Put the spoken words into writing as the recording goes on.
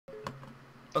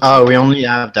Okay. Oh, we only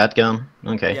have that gun.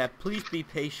 Okay. Yeah, please be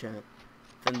patient.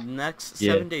 The next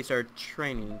Yeah. 7 days are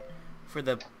training for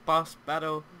the boss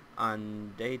battle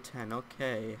on day 10.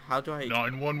 Okay, how do I...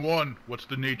 911, what's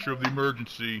the nature of the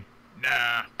emergency?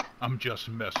 Nah, I'm just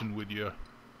messing with you.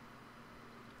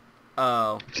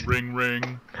 Oh. Ring,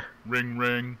 ring. Ring,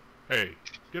 ring. Hey,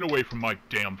 get away from my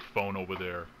damn phone over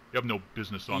there. You have no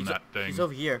business on that thing. He's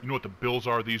over here. You know what the bills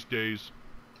are these days?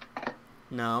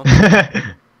 No.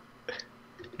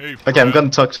 Hey, Okay, I'm friend, gonna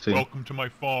talk to you. welcome to my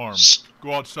farm. Shh.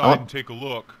 Go outside Oh. and take a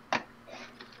look.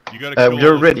 You gotta kill all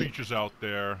you're those ready. creatures out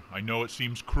there. I know it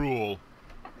seems cruel,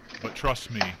 but trust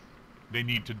me, they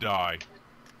need to die.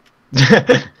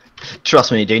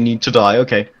 Trust me, they need to die.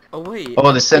 Okay. Oh, wait. Oh,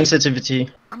 the Wait, sensitivity.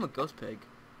 I'm a ghost pig.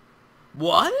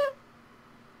 What?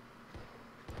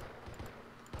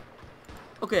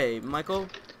 Okay, Michael.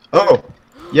 Oh,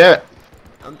 yeah.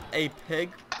 A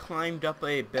pig climbed up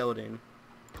a building.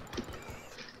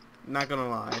 Not gonna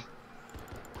lie.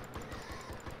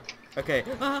 Okay.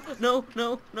 No, no,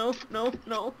 no, no, no,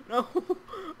 no. No,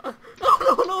 no,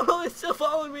 no, no, it's still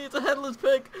following me. It's a headless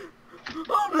pig.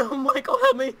 Oh no, Michael,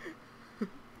 help me.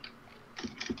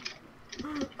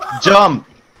 Jump.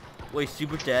 Wait,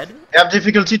 super dead? I have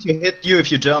difficulty to hit you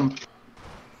if you jump.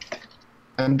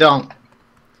 I'm down.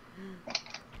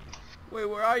 Wait,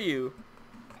 where are you?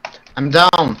 I'm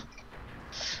down.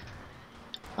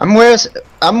 I'm where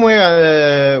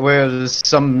there's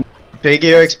some pig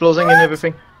here exploding and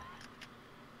everything.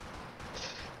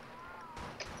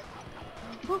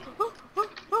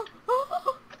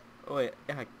 Oh wait,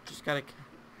 yeah, I just gotta...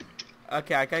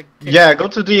 Okay, I gotta... Yeah, go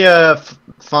to the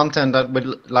fountain that with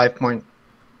life point.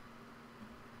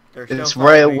 They're still It's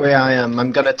right following me. where I am.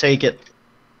 I'm gonna take it.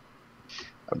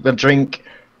 I'm gonna drink.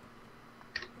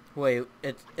 Wait,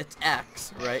 it's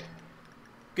X, right?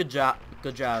 Good job,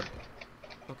 good job.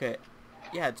 Okay,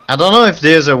 yeah, it's... I don't know if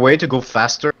there's a way to go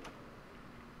faster.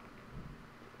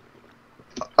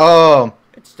 Oh,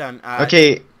 It's done.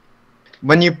 okay.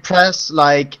 When you press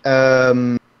like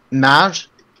Maj,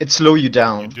 it slow you You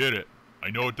down. did it. I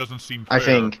know it doesn't seem fair, I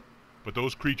think. but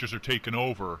those creatures are taking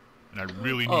over, and I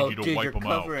really need Oh, you to dude, wipe you're them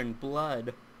out. covered in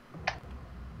blood.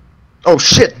 Oh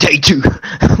shit, day 2.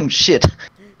 Oh shit.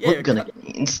 Yeah, We're gonna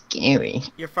get scary.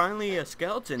 you're finally a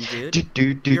skeleton, dude. Do,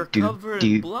 do, do, You're do, covered in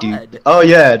do, blood. do. Oh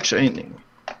yeah, training.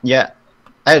 Yeah.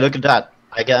 Hey, look at that.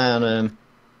 I got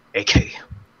AK.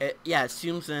 Yeah, it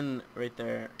zooms in right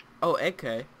there. Oh,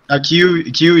 AK.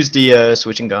 Q is the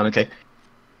switching gun. Okay.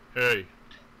 Hey,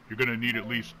 you're gonna need at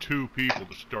least 2 people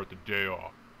to start the day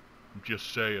off. I'm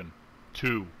just saying,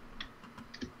 2.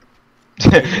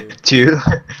 2.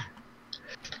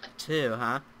 2,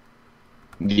 huh?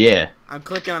 Yeah. I'm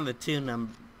clicking on the 2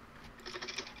 number.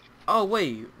 Oh,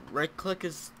 wait. Right click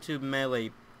is to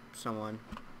melee someone.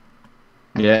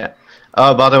 Yeah.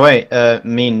 Oh, by the way,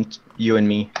 you and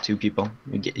me, 2 people.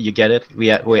 You get it? We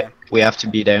have to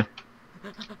be there.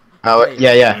 Oh Wait.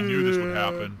 yeah, I yeah. knew this would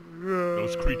happen.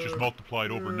 Those creatures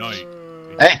multiplied overnight.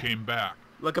 They Hey. just came back.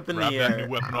 Look up in Grab the that air.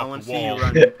 new weapon I off want the to see you wall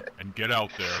running. and get out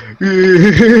there.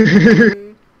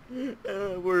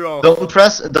 We're all... Don't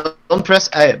press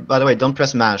A. By the way, don't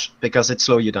press Mash because it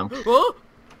slow you down. Oh!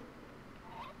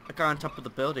 I got on top of the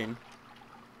building.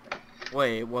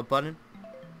 Wait, what button?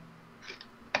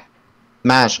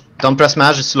 Mash. Don't press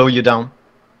Mash. It slow you down.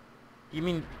 You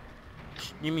mean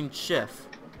shift?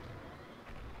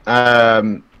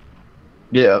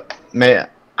 Yeah.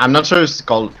 I'm not sure it's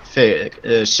called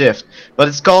shift, but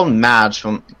it's called Mash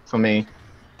for me.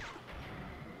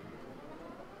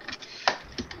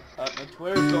 My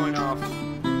Twitter's going off.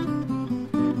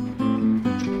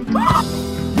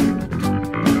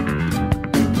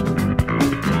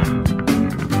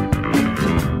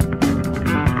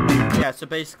 Yeah, so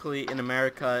basically in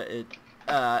America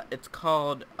it's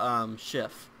called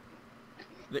shift.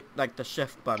 Like the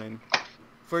shift button.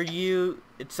 For you,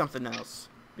 it's something else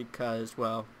because,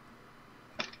 well,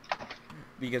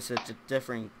 because it's a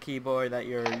different keyboard that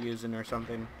you're using or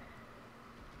something.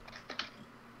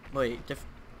 Wait,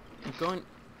 I'm going...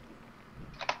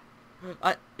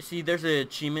 I see there's an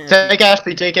achievement... Take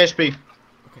HP. Take HP.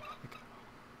 Okay.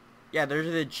 Yeah, there's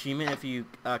an achievement if you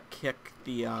kick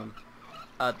the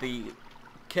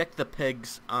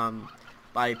pig's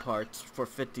body parts for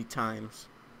 50 times.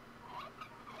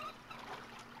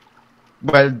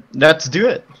 Well, let's do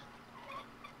it.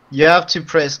 You have to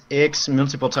press X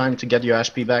multiple times to get your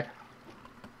HP back.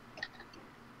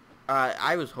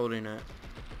 I was holding it.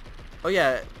 Oh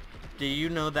yeah, do you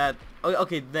know that? Oh,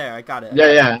 okay, there, I got it.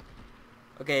 Yeah, yeah.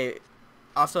 Okay,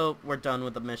 also, we're done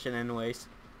with the mission anyways.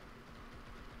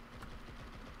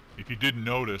 If you didn't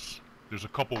notice, there's a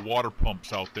couple water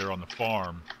pumps out there on the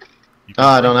farm. You Oh, can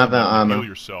I bring don't have someone that to armor. heal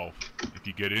yourself if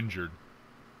you get injured.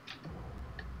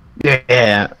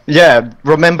 Yeah, yeah.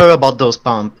 Remember about those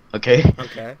pump, okay?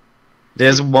 Okay.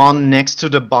 There's one next to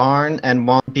the barn and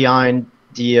one behind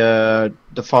the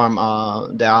farm,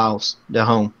 the house, the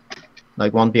home.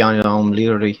 Like one behind the home,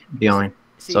 literally behind.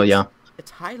 See, So yeah.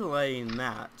 it's highlighting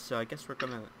that, so I guess we're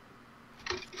gonna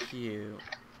queue.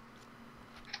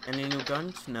 Any new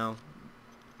guns? No.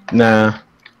 Nah.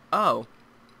 Oh.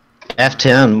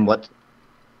 F10. What?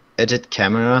 Edit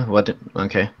camera? What?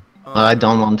 Okay. Oh Well, I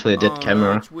don't no. want to edit Oh no,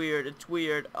 camera. it's weird. It's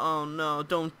weird. Oh no,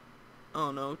 don't.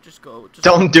 Oh no, just go. Just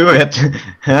Don't do it.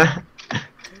 Huh?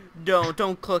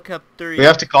 don't click up 3. We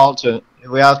have to call to.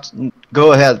 We have to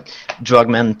go ahead,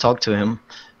 Drugman. Talk to him.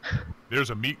 There's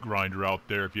a meat grinder out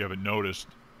there if you haven't noticed.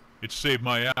 It's saved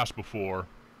my ass before.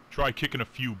 Try kicking a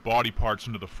few body parts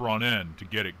into the front end to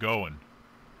get it going.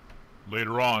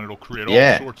 Later on, it'll create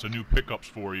Yeah. all sorts of new pickups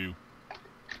for you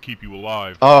to keep you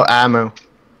alive. Oh, ammo.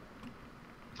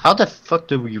 How the fuck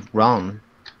do we run?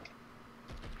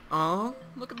 Oh,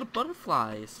 look at the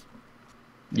butterflies.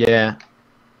 Yeah.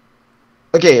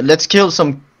 Okay, let's kill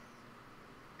some.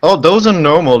 Oh, those are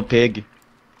normal pig.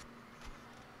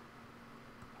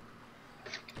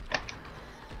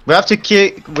 We have to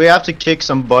kick. We have to kick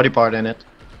some body part in it.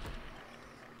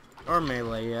 Or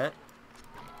melee it.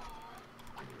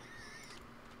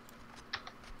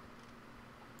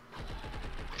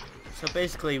 So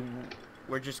basically,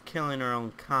 we're just killing our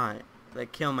own kind.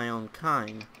 Like, kill my own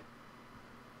kind.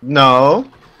 No.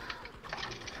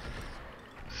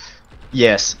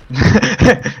 Yes.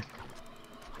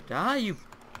 Die, you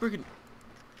freaking.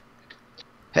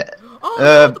 Heh, Oh,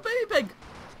 no, the baby pig!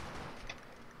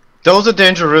 Those are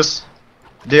dangerous.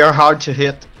 They are hard to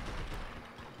hit.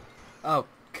 Oh,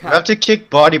 We have to kick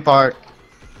body part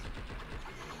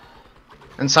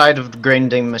inside of the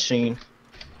grinding machine.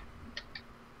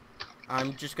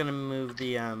 I'm just gonna move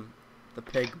the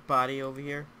pig body over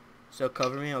here. So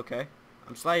cover me, okay?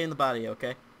 I'm sliding the body,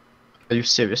 okay? Are you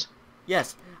serious?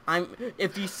 Yes,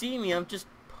 if you see me, I'm just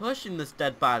pushing this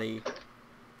dead body. Oh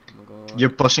my God. You're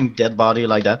pushing dead body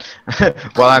like that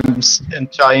while I'm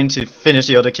trying to finish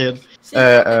the other kid. See,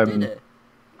 I did it.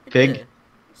 I did pig. it.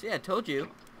 See, I told you.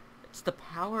 It's the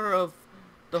power of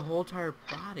the whole entire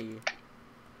body,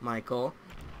 Michael.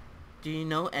 Do you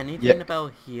know anything Yeah.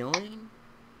 about healing?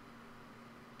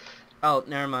 Oh,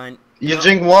 never mind. You No.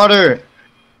 drink water.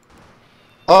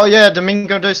 Oh yeah, the main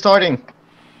gun is starting.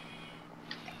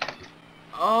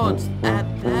 Oh, it's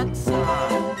at that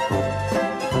side.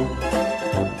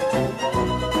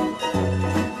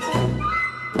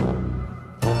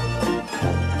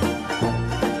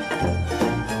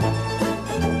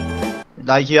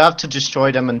 Like you have to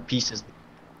destroy them in pieces.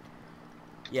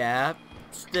 Yeah,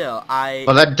 still, I...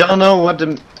 But I don't know what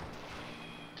the.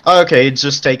 Oh, okay,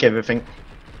 just take everything.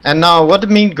 And now, what the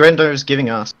meat grinder is giving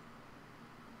us?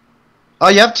 Oh,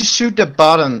 you have to shoot the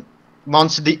button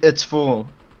once it's full.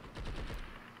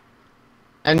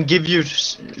 And give you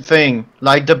thing.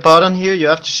 Like the button here, you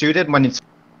have to shoot it when it's.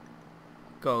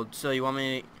 Gold, so you want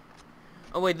me...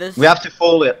 Oh wait, this... We have to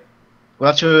fold it. We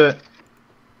have to.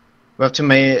 We have to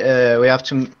make. We have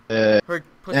to.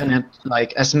 Put And it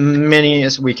like as many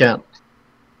as we can.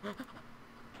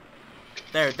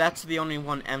 there, that's the only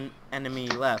one enemy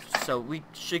left, so we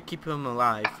should keep him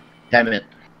alive. Damn it.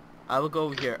 I will go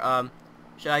over here.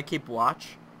 Should I keep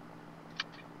watch?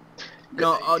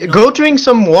 No, no. Go drink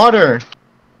some water.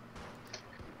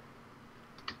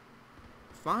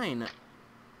 Fine.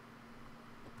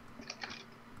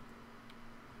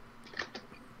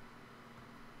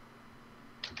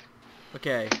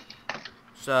 Okay.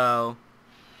 So...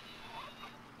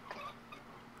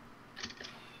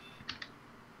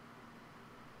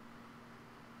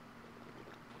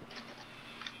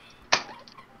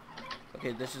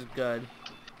 Okay, this is good.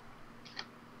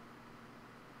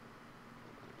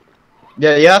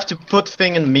 Yeah, you have to put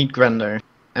thing in meat grinder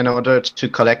in order to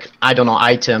collect, I don't know,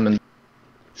 item and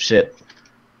shit.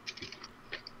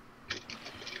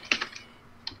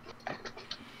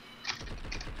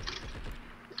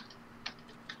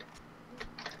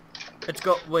 It's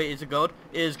gold. Wait, is it gold?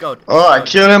 It is gold. Oh, I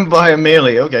killed him by a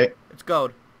melee, okay. It's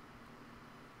gold.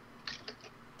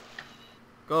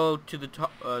 Go to the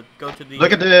top. Go to the.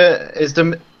 Look at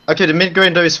okay, the mid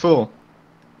grinder is full.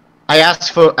 I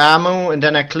ask for ammo and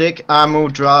then I click ammo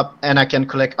drop and I can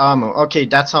collect ammo. Okay,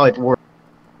 that's how it works.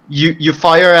 You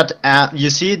fire at you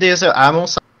see there's an ammo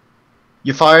sign?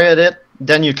 You fire at it,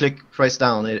 then you click press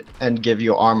down it and give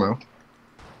you armor.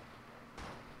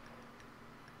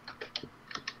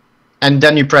 And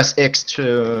then you press X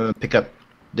to pick up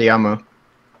the ammo.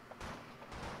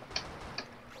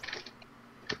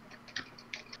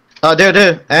 Oh,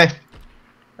 there. Hey,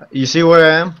 you see where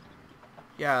I am?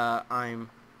 Yeah, I'm...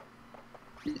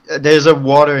 There's a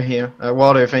water here, a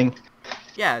water thing.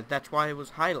 Yeah, that's why it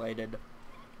was highlighted.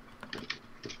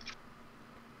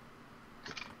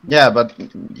 Yeah, but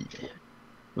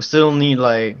we still need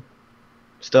like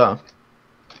stuff.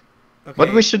 Okay,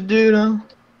 What we should do now?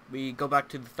 we go back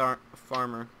to the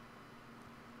farmer.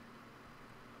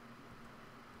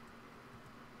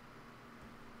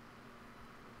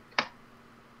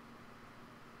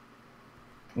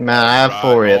 Man, I have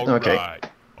for it. Okay. Alright.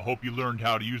 I hope you learned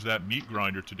how to use that meat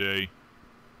grinder today.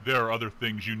 There are other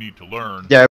things you need to learn.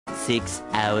 Yeah. 6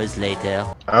 hours later.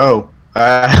 Oh.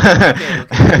 Okay,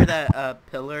 remember that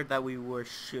pillar that we were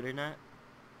shooting at?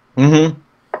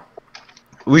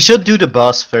 We should do the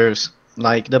bus first.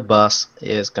 Like the bus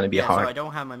is gonna be Yeah, so I hard.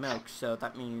 don't have my milk, so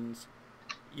that means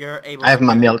you're able I have to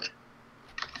my do it. milk.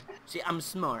 See, I'm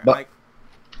smart. But-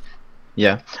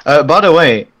 Yeah. By the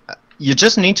way, you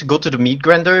just need to go to the meat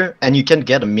grinder and you can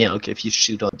get a milk if you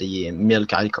shoot on the milk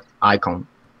icon.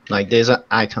 Like there's an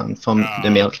icon from the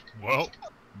milk. Well,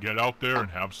 get out there and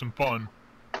have some fun.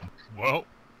 Well,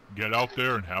 get out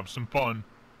there and have some fun.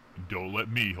 And don't let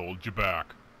me hold you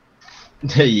back.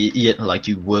 Yeah, like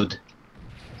you would.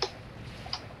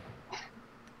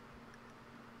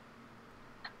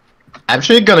 I'm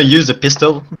actually gonna use a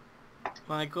pistol.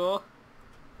 Michael?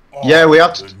 Yeah, we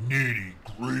have to. The needy,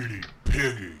 greedy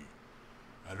piggy.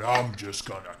 And I'm just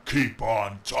gonna keep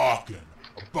on talking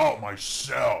about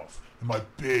myself and my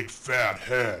big fat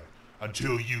head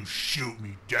until you shoot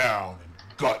me down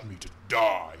and gut me to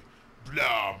die.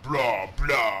 Blah, blah,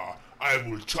 blah. I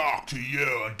will talk to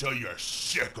you until you're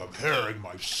sick of hearing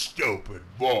my stupid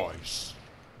voice.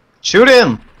 Shoot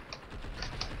him!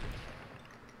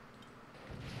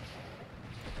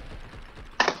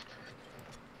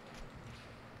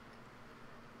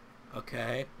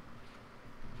 Okay.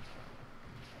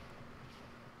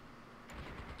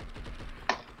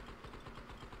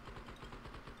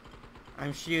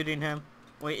 I'm shooting him.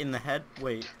 Wait, in the head?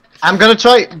 Wait. I'm gonna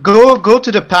try. Go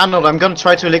to the panel. I'm gonna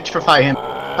try to electrify him.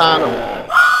 Panel.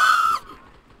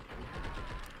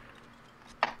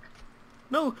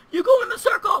 No, you go in the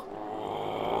circle!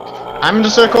 I'm in the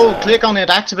circle. Click on it.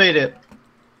 Activate it.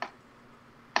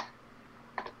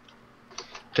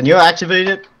 Can you activate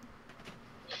it?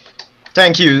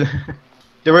 Thank you.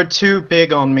 They were too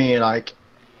big on me. Like.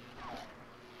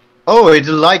 Oh, it's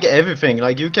like everything.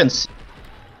 Like you can.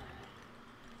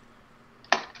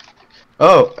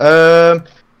 Oh,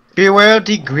 beware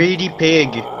the greedy pig.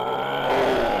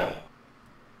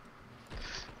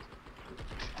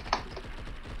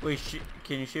 Wait,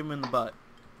 can you shoot him in the butt?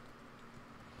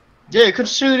 Yeah, you could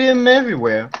shoot him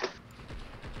everywhere.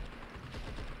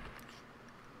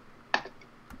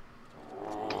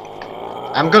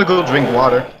 I'm gonna go drink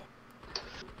water.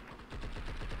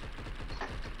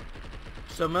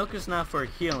 So milk is not for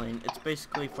healing, it's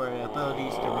basically for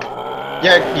abilities to run.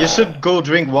 Yeah, you should go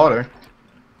drink water.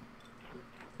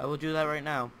 I will do that right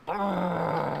now.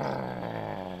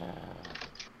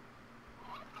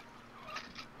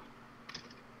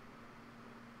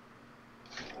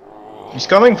 He's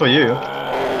coming for you.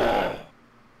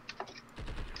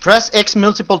 Press X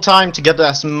multiple times to get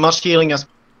as much healing as.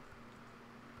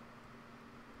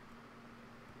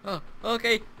 Oh,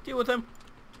 okay, deal with him.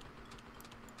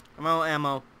 I'm out of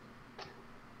ammo.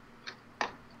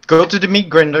 Go to the meat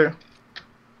grinder.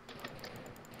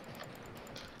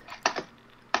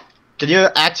 Can you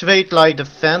activate like the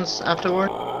fence afterward?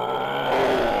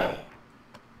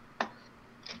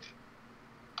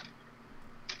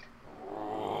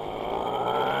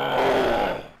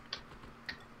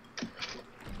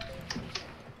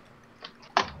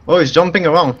 Oh, he's jumping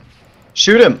around.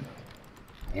 Shoot him.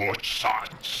 What's that?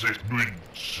 Sit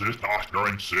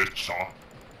after sit off.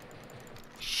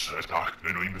 Sit after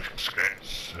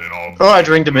Oh, I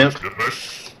drink the milk.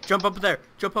 Jump up there,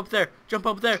 jump up there, jump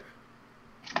up there.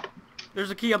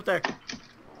 There's a key up there.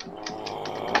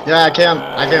 Yeah, I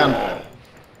can.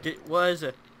 What is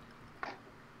it?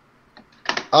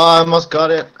 Oh, I almost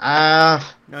got it.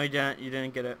 No, you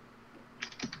didn't get it.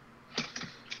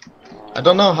 I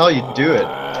don't know how you do it.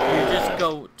 You just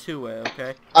go to it,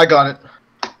 okay? I got it.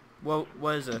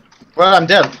 What is it? Well, I'm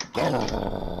dead.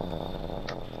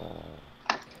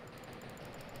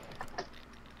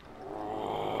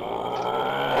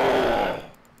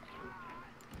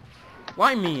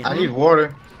 Why me? I need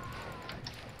water.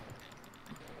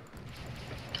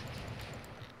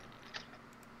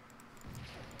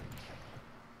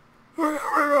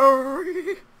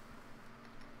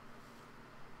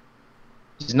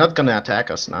 He's not gonna attack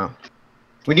us now.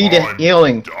 We need a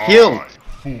healing. Heal!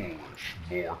 Foolish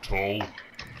mortal.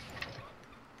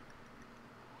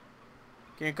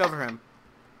 Can you cover him?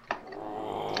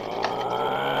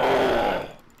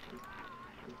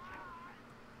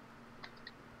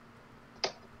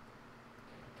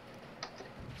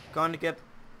 Going to get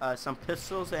some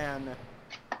pistols and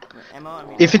ammo. I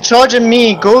mean, If you're charging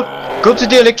me, go to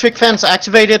the electric fence,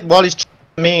 activate it while he's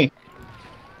charging me.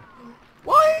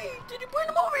 why did you bring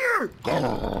him over here?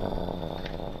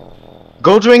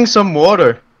 Go drink some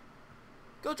water.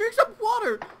 Go drink some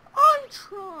water. I'm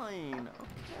trying.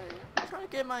 Okay, I'm trying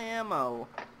to get my ammo.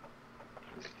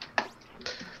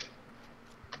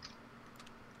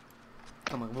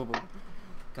 Come on, come on,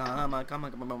 come on, come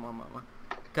on, come on, come on,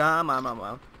 come on, come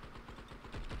on.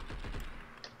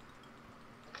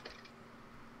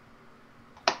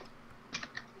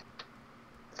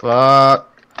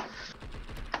 Fuck.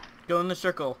 Go in the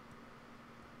circle.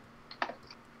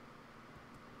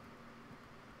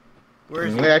 Where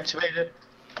is Can he? we activate it?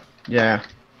 Yeah.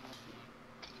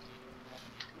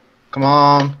 Come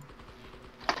on.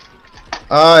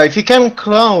 If you come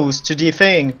close to the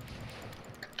thing,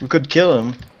 we could kill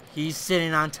him. He's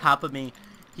sitting on top of me.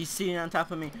 He's sitting on top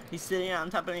of me. He's sitting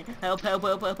on top of me. Help, help,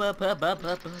 help, help, help, help, help,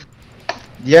 help.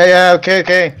 Yeah, okay,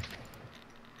 okay.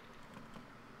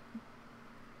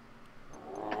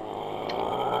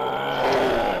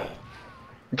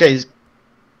 Okay,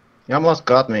 he almost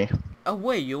got me. Oh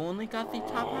wait, you only got the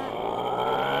top hat?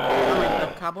 I mean,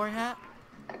 the cowboy hat?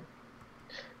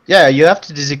 Yeah, you have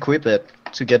to disequip it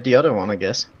to get the other one, I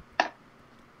guess.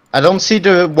 I don't see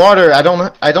the water. I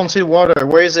don't see the water.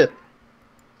 Where is it?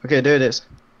 Okay, there it is.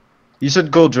 You should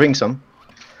go drink some.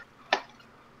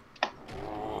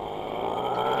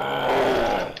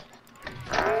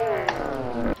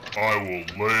 I will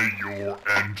lay your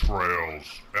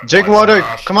entrails. At Drink my water.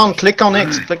 master's Come on, click on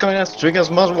X. feet. Click on X. Drink as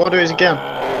much water as you can.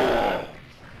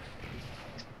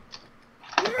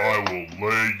 I will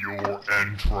lay your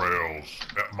entrails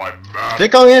at my master's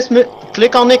Click on X.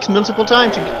 Click on X multiple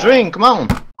times to drink. Come on.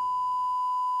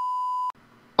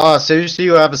 Oh, seriously,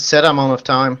 you have a set amount of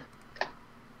time.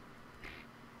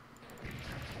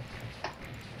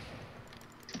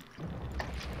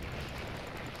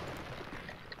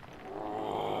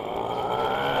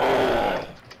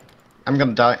 I'm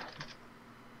gonna die.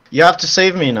 You have to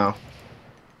save me now.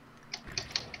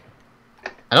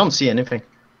 I don't see anything.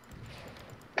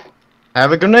 I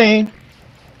have a grenade.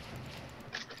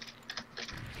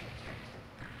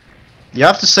 You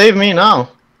have to save me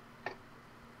now.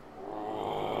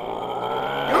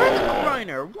 You're in the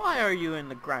grinder. Why are you in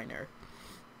the grinder?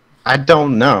 I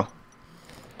don't know.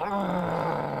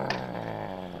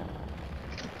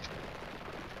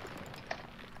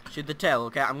 Shoot the tail,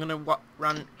 okay? I'm gonna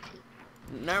run.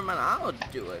 Never mind, I'll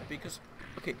do it because.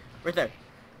 Okay, right there.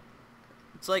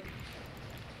 It's like.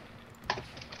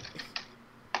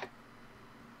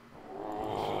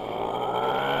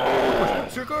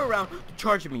 Circle around,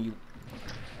 charge me, you.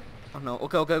 Oh no,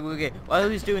 okay, okay, okay, okay. While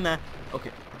he's doing that,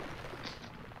 okay.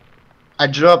 I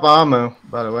drop ammo,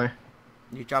 by the way.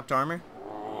 You dropped armor?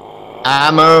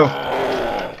 Ammo.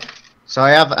 So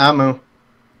I have ammo.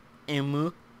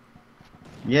 Ammo?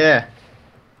 Yeah.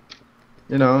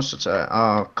 You know, such a.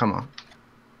 Oh, come on.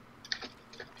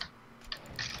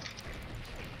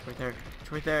 It's right there.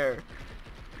 It's right there.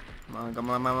 Come on, come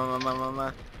on, come on, come on, come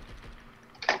on.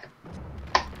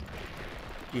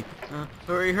 Yeah.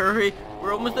 Hurry, hurry.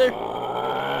 We're almost there.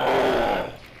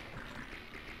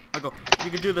 I'll go.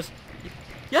 You can do this.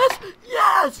 Yes!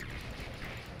 Yes!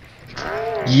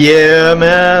 Yeah,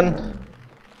 man.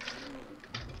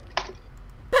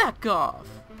 Back off.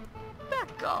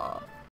 Back off.